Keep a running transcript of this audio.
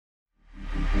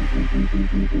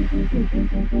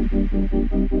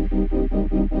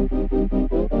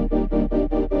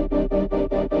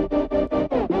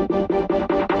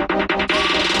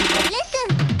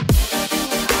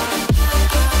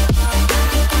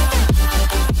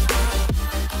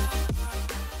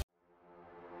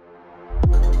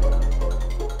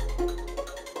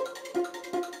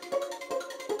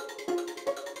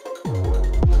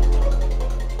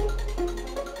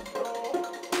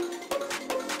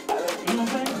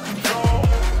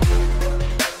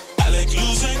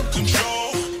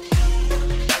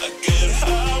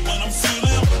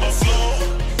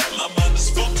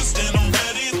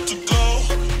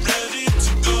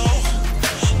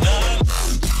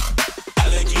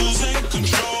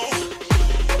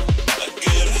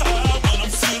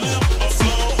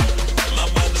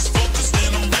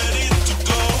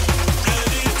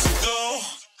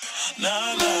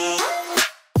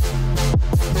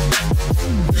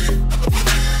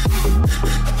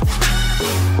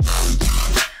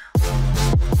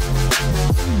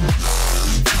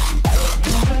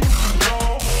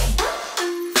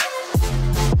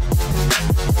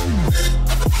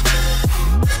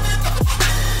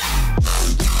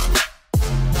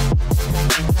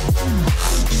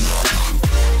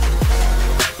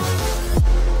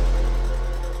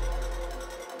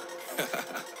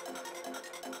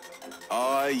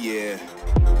Oh yeah.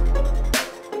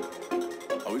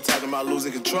 Are we talking about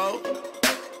losing control?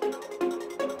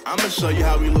 I'm gonna show you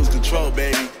how we lose control,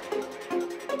 baby.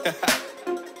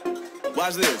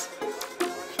 Watch this.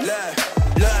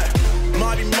 Look,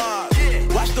 Marty Mark.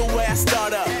 Watch the way I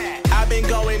start up. I've been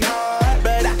going hard,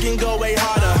 but I can go way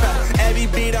harder. Every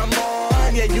beat I'm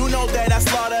on, yeah, you know that I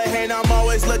slaughter. And I'm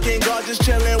always looking gorgeous,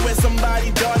 chilling with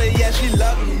somebody's daughter. Yeah, she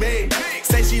loving me.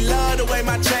 Say she love the way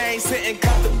my chain sitting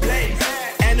contemplate.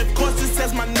 And of course it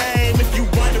says my name if you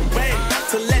wondering.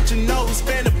 To let you know who's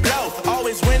finna blow.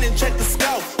 Always win and check the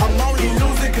scope. I'm only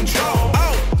losing control.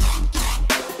 Oh,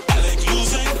 I like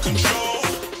losing control.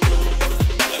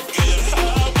 I get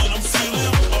high when I'm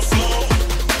feeling my flow.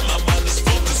 My mind is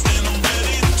focused and I'm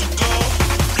ready to go.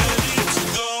 Ready to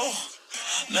go.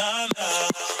 Nah, nah.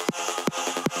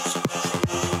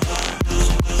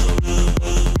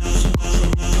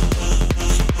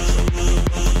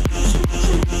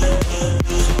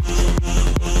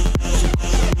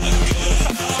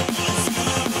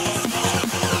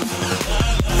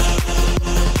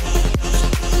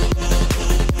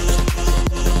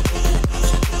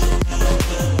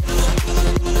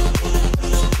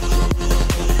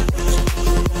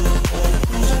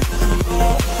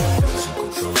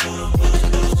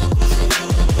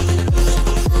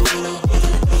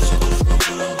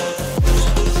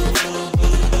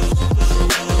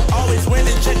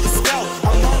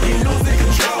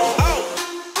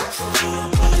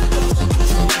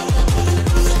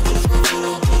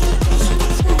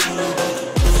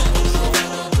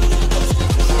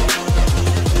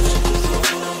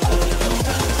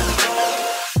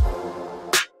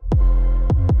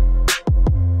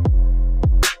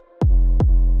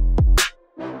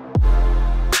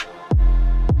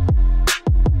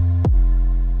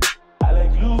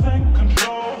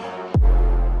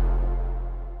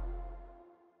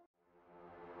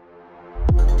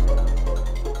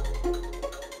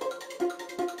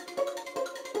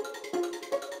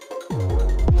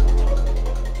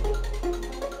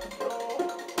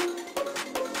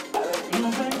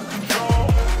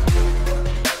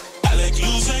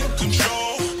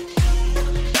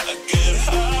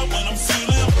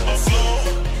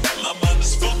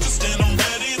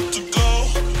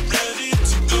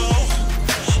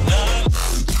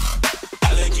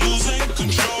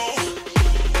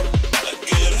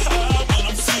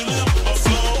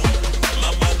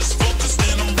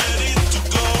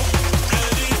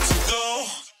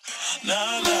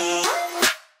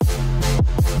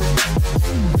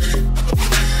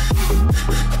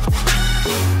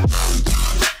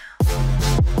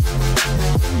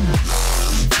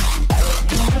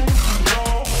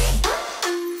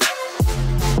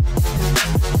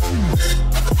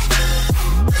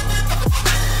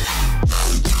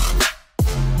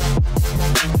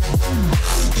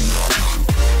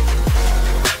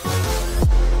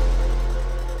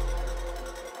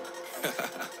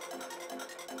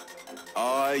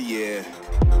 Oh yeah.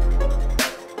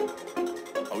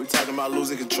 Are we talking about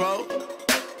losing control?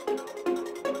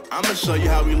 I'm gonna show you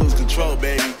how we lose control,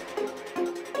 baby.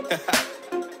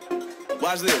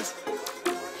 Watch this.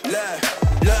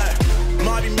 Look,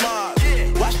 Marty Mark.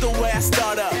 Watch the way I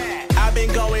start up. I've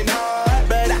been going hard,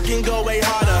 but I can go way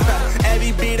harder.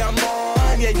 Every beat I'm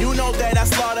on, yeah, you know that I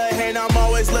slaughter. And I'm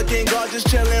always looking gorgeous,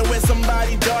 chilling with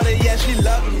somebody's daughter. Yeah, she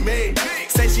loving me.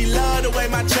 Say she love way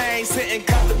my chain sitting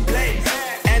contemplate.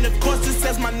 And of course it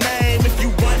says my name if you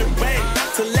wanna wait.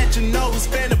 To let you know who's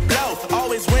finna blow.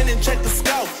 Always winning, check the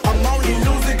scope. I'm only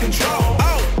losing control.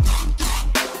 Oh.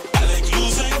 I like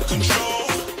losing control.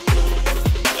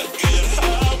 I get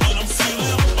high when I'm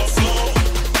feeling a flow.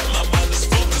 My mind is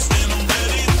focused and I'm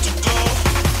ready to go.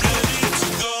 Ready to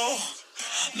go.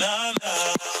 Nah, nah.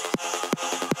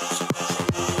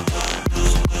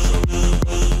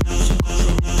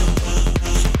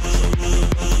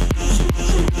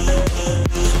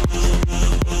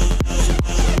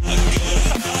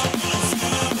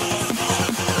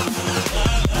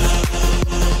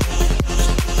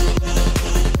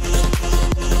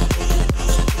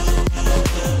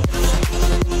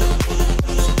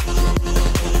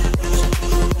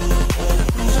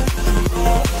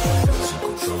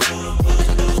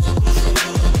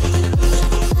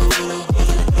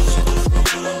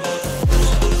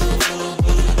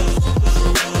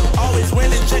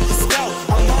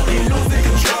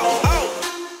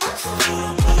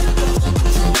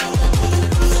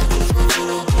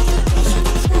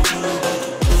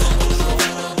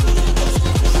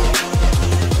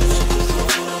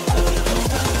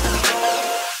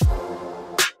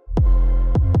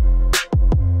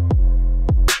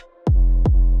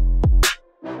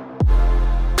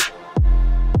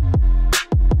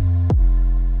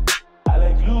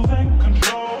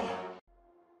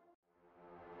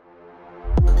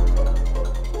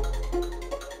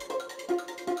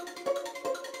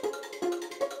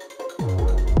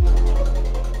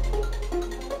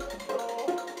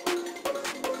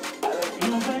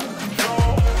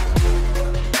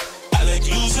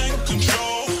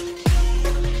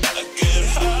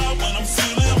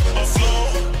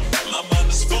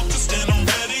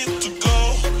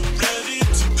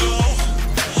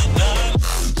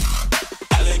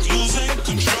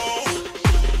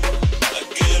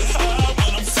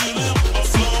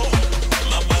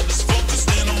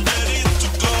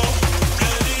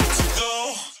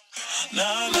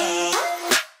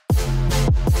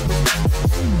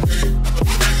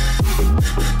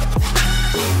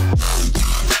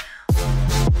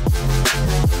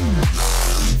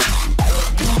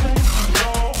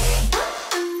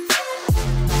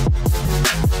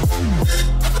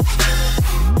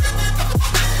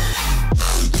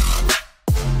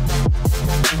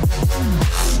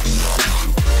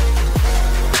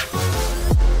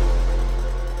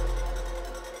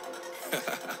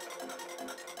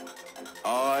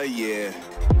 Oh yeah.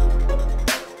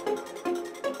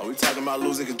 Are we talking about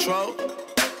losing control?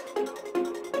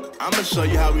 I'ma show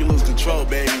you how we lose control,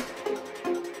 baby.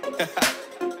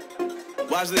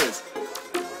 Watch this.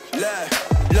 Look,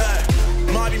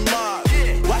 Marty Mark.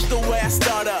 Watch the way I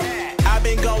start up. I've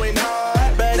been going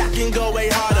hard, but I can go way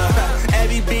harder.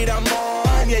 Every beat I'm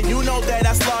on, yeah, you know that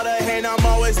I slaughter. And I'm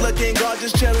always looking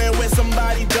gorgeous, chilling with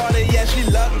somebody's daughter. Yeah, she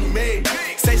loving me.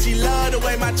 Say she love the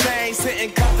way my chain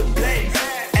sitting contemplate.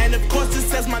 And of course it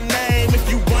says my name if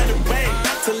you